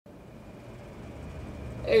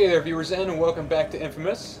Hey there viewers and welcome back to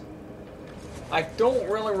InFamous. I don't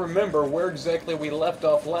really remember where exactly we left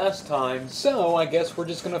off last time, so I guess we're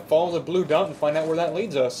just gonna follow the blue dot and find out where that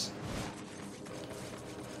leads us.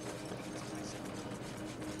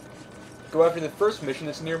 Go after the first mission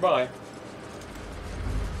that's nearby.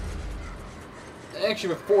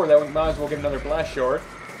 Actually, before that, we might as well get another blast shard.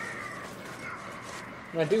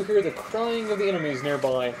 And I do hear the crying of the enemies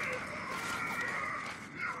nearby.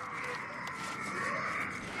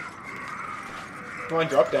 Come on,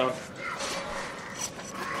 drop down.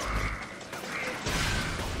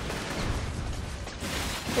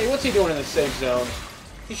 Hey, what's he doing in the safe zone?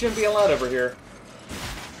 He shouldn't be allowed over here.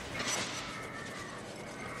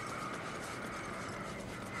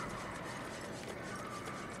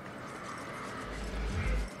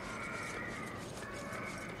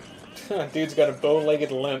 Dude's got a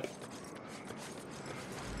bow-legged limp.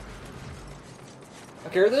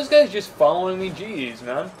 Okay, are those guys just following me? Jeez,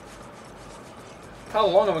 man. How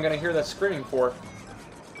long am I gonna hear that screaming for?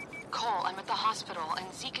 Cole, I'm at the hospital,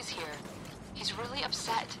 and Zeke is here. He's really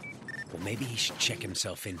upset. Well, maybe he should check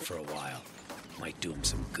himself in for a while. Might do him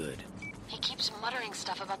some good. He keeps muttering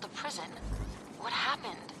stuff about the prison. What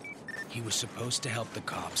happened? He was supposed to help the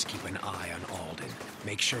cops keep an eye on Alden,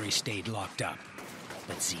 make sure he stayed locked up.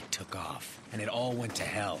 But Zeke took off, and it all went to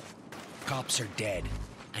hell. Cops are dead,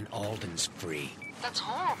 and Alden's free. That's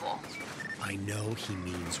horrible. I know he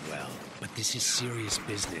means well, but this is serious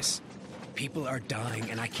business. People are dying,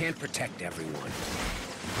 and I can't protect everyone.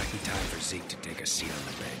 Might be time for Zeke to take a seat on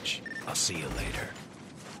the bench. I'll see you later.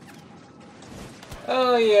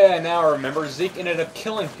 Oh yeah, now I remember. Zeke ended up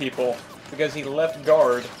killing people because he left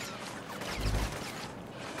guard.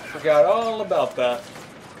 Forgot all about that.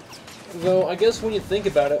 Though, I guess when you think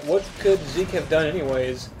about it, what could Zeke have done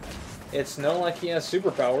anyways? It's not like he has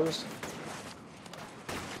superpowers.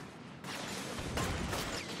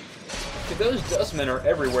 Dude, those dustmen are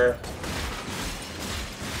everywhere.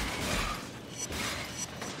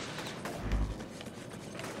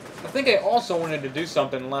 I think I also wanted to do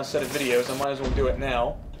something in the last set of videos. I might as well do it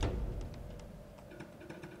now.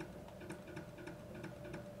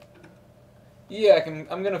 Yeah,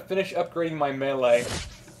 I'm gonna finish upgrading my melee.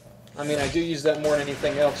 I mean, I do use that more than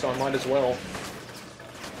anything else, so I might as well.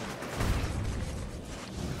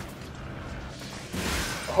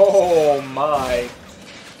 Oh my.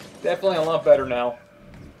 Definitely a lot better now.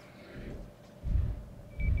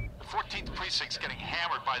 The 14th precinct's getting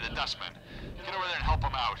hammered by the dustmen. Get over there and help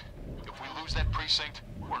them out. If we lose that precinct,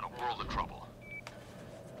 we're in a world of trouble.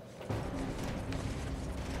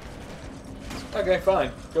 Okay,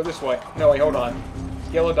 fine. Go this way. No, wait, hold on.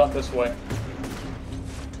 Yellow dot this way.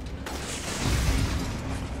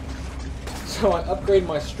 So I upgrade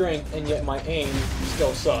my strength, and yet my aim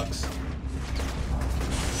still sucks.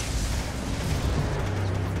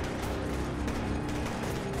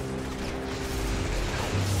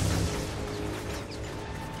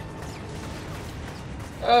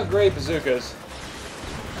 Oh, great, bazookas.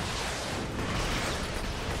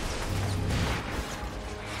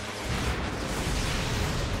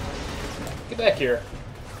 Get back here.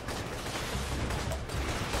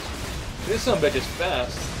 This son of a bitch is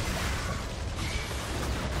fast.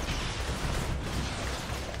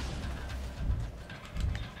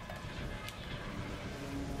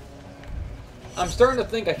 I'm starting to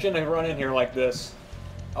think I shouldn't have run in here like this.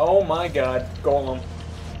 Oh my god, Golem.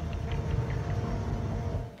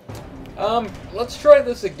 Let's try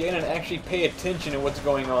this again and actually pay attention to what's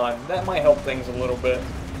going on. That might help things a little bit.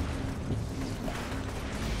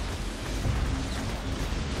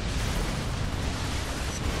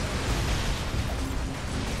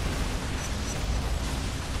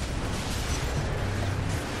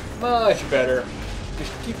 Much better.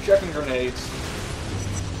 Just keep chucking grenades.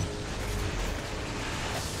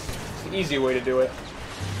 It's the easy way to do it.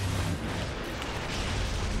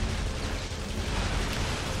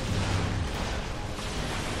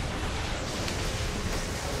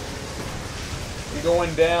 You're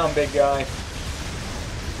going down, big guy.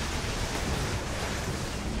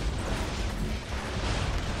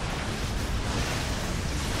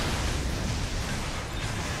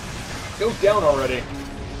 Go down already.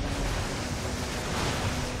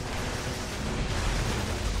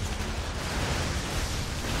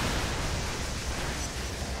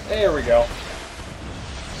 There we go.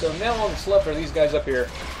 So now all that's left are these guys up here.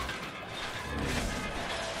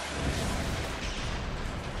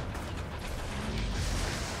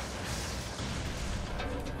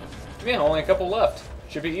 Yeah, only a couple left.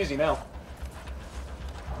 Should be easy now.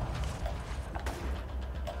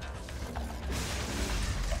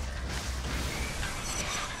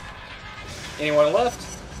 Anyone left?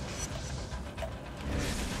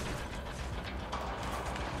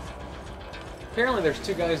 Apparently there's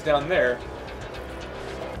two guys down there.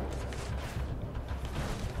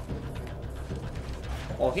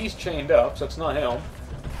 Well, he's chained up, so it's not him.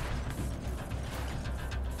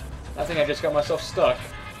 I think I just got myself stuck.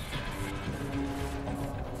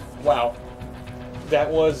 Wow. That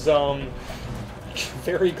was,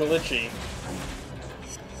 very glitchy.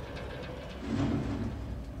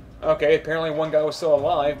 Okay, apparently one guy was still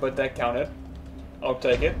alive, but that counted. I'll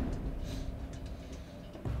take it.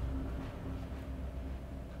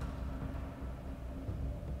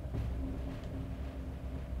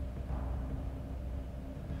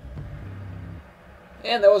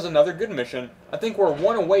 And that was another good mission. I think we're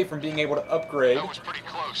one away from being able to upgrade. That was pretty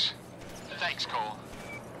close. Thanks, Cole.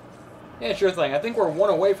 Yeah, sure thing. I think we're one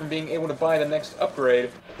away from being able to buy the next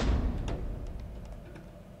upgrade.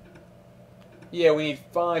 Yeah, we need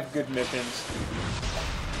 5 good missions.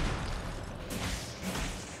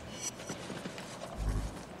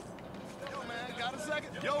 Yo, man, got a second?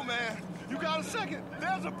 Yo, man, you got a second?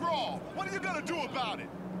 There's a brawl. What are you gonna do about it?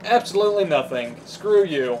 Absolutely nothing. Screw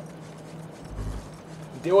you.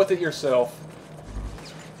 Deal with it yourself.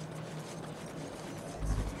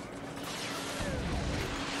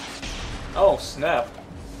 Oh, snap.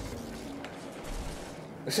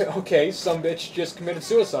 Okay, some bitch just committed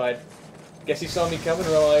suicide. Guess he saw me coming,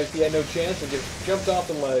 realized he had no chance, and just jumped off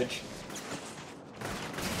the ledge.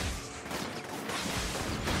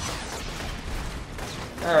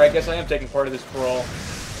 Alright, I guess I am taking part of this brawl.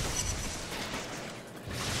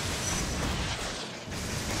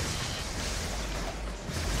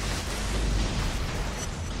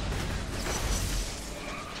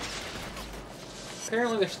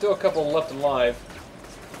 Apparently there's still a couple left alive.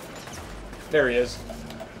 There he is.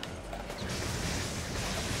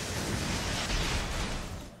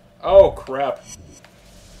 Oh, crap.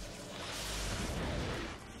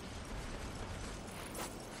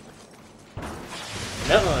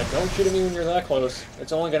 Nuh-uh, don't shoot at me when you're that close.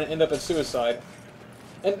 It's only going to end up in suicide.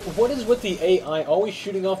 And what is with the AI always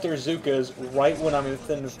shooting off their Zookas right when I'm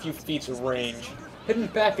within a few feet of range? Hidden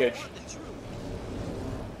package.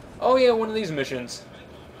 Oh yeah, one of these missions.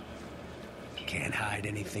 Can't hide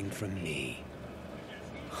anything from me.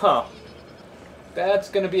 Huh. That's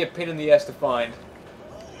gonna be a pain in the ass to find.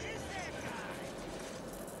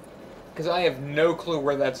 Because I have no clue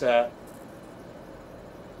where that's at.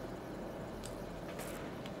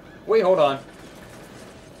 Wait, hold on.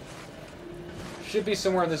 Should be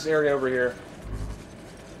somewhere in this area over here.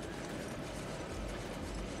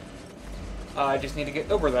 I just need to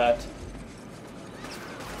get over that.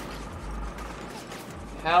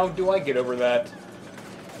 How do I get over that?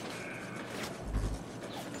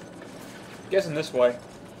 Guessing this way.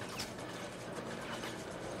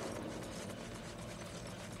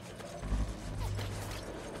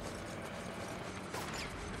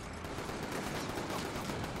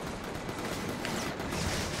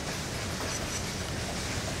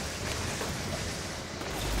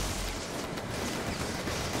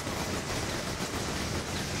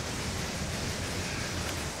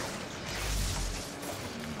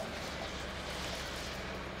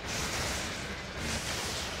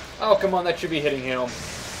 Oh, come on, that should be hitting him.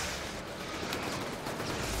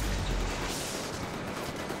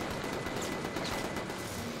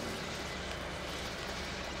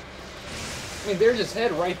 I mean, there's his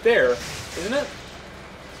head right there, isn't it?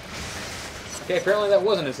 Okay, apparently that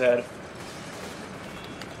wasn't his head.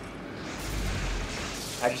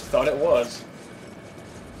 I just thought it was.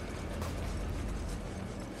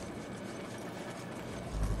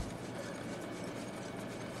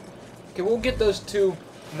 Okay, we'll get those two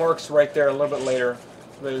marks right there a little bit later.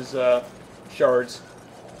 Those shards.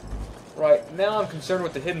 Right, now I'm concerned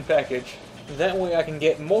with the hidden package. That way I can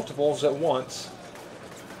get multiples at once.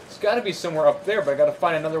 It's got to be somewhere up there, but I got to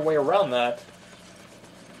find another way around that.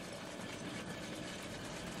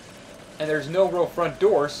 And there's no real front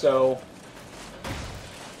door, so...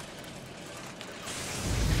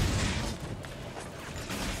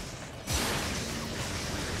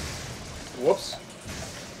 Whoops.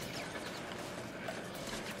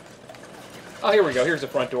 Oh, here we go. Here's the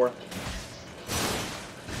front door.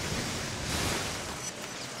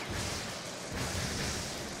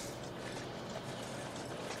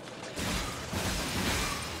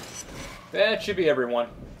 That should be everyone.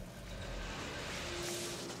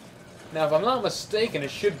 Now, if I'm not mistaken,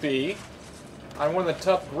 it should be on one of the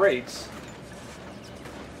top grades.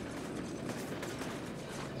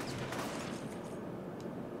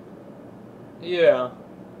 Yeah.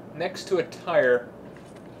 Next to a tire.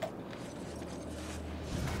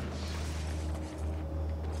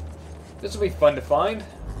 This will be fun to find.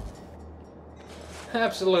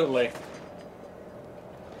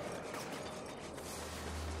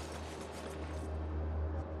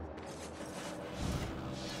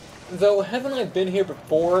 Though, haven't I been here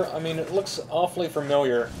before? I mean, it looks awfully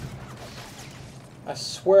familiar. I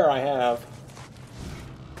swear I have.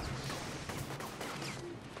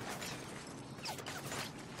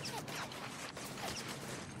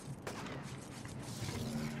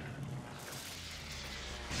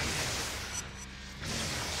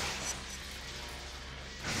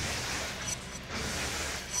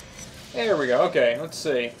 There we go. Okay, let's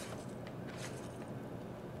see.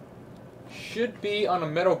 Should be on a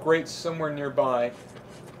metal grate somewhere nearby.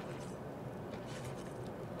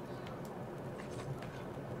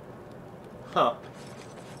 Huh.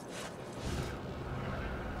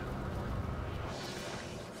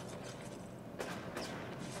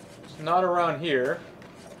 It's not around here.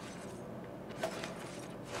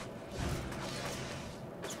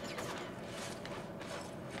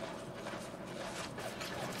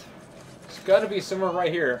 It's got to be somewhere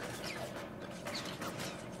right here.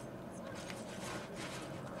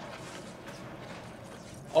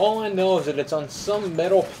 All I know is that it's on some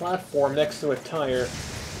metal platform next to a tire.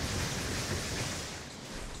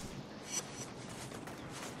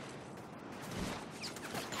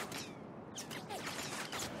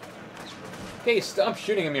 Hey, stop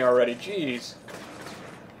shooting at me already, jeez.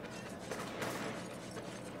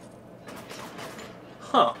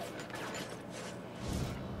 Huh.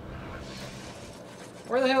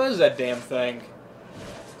 Where the hell is that damn thing?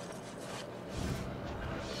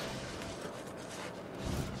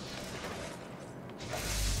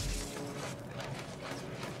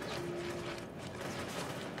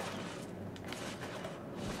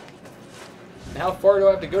 And how far do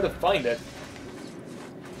I have to go to find it?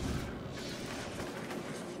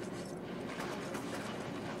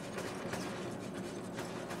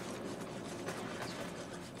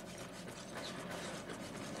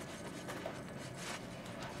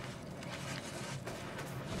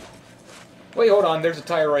 Wait, hold on, there's a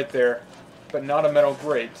tire right there, but not a metal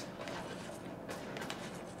grate.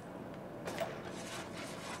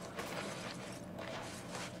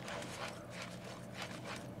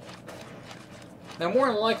 Now, more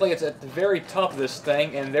than likely, it's at the very top of this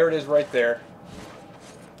thing, and there it is right there.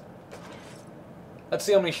 Let's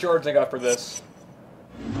see how many shards I got for this.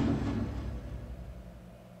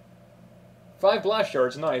 5 blast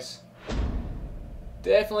shards, nice.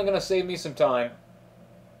 Definitely gonna save me some time.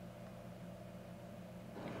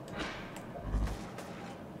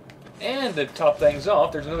 And to top things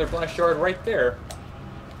off, there's another blast shard right there.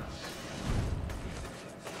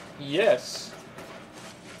 Yes.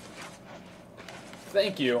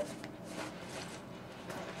 Thank you.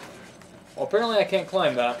 Well, apparently I can't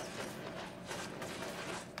climb that.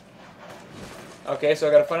 Okay, so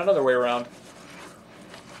I gotta find another way around.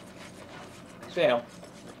 Damn.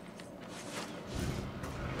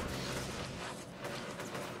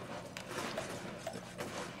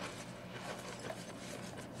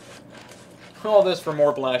 All this for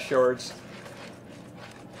more blast shards.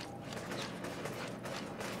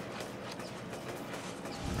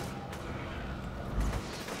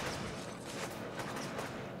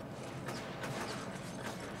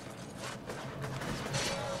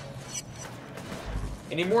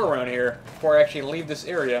 Any more around here before I actually leave this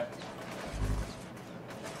area?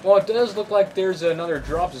 Well, it does look like there's another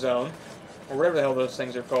drop zone, or whatever the hell those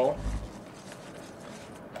things are called.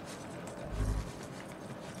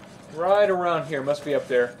 Right around here, must be up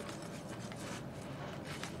there.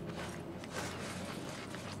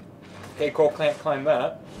 Okay, Cole can't climb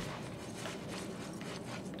that.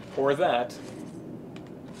 Or that.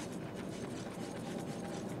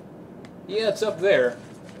 Yeah, it's up there.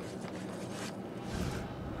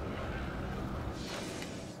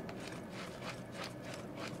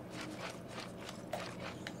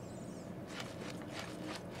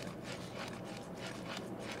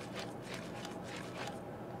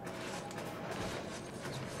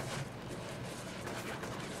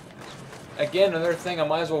 Again, another thing I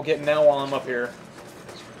might as well get now while I'm up here.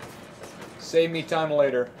 Save me time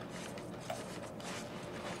later.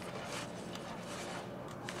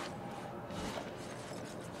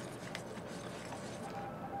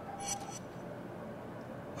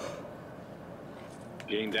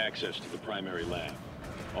 Gained access to the primary lab.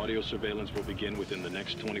 Audio surveillance will begin within the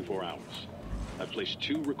next 24 hours. I've placed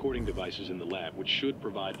 2 recording devices in the lab, which should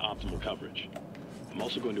provide optimal coverage. I'm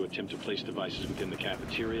also going to attempt to place devices within the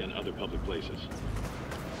cafeteria and other public places.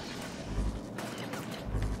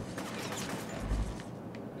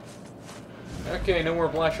 Okay, no more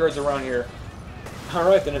blast shards around here.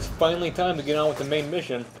 Alright, then it's finally time to get on with the main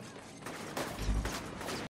mission.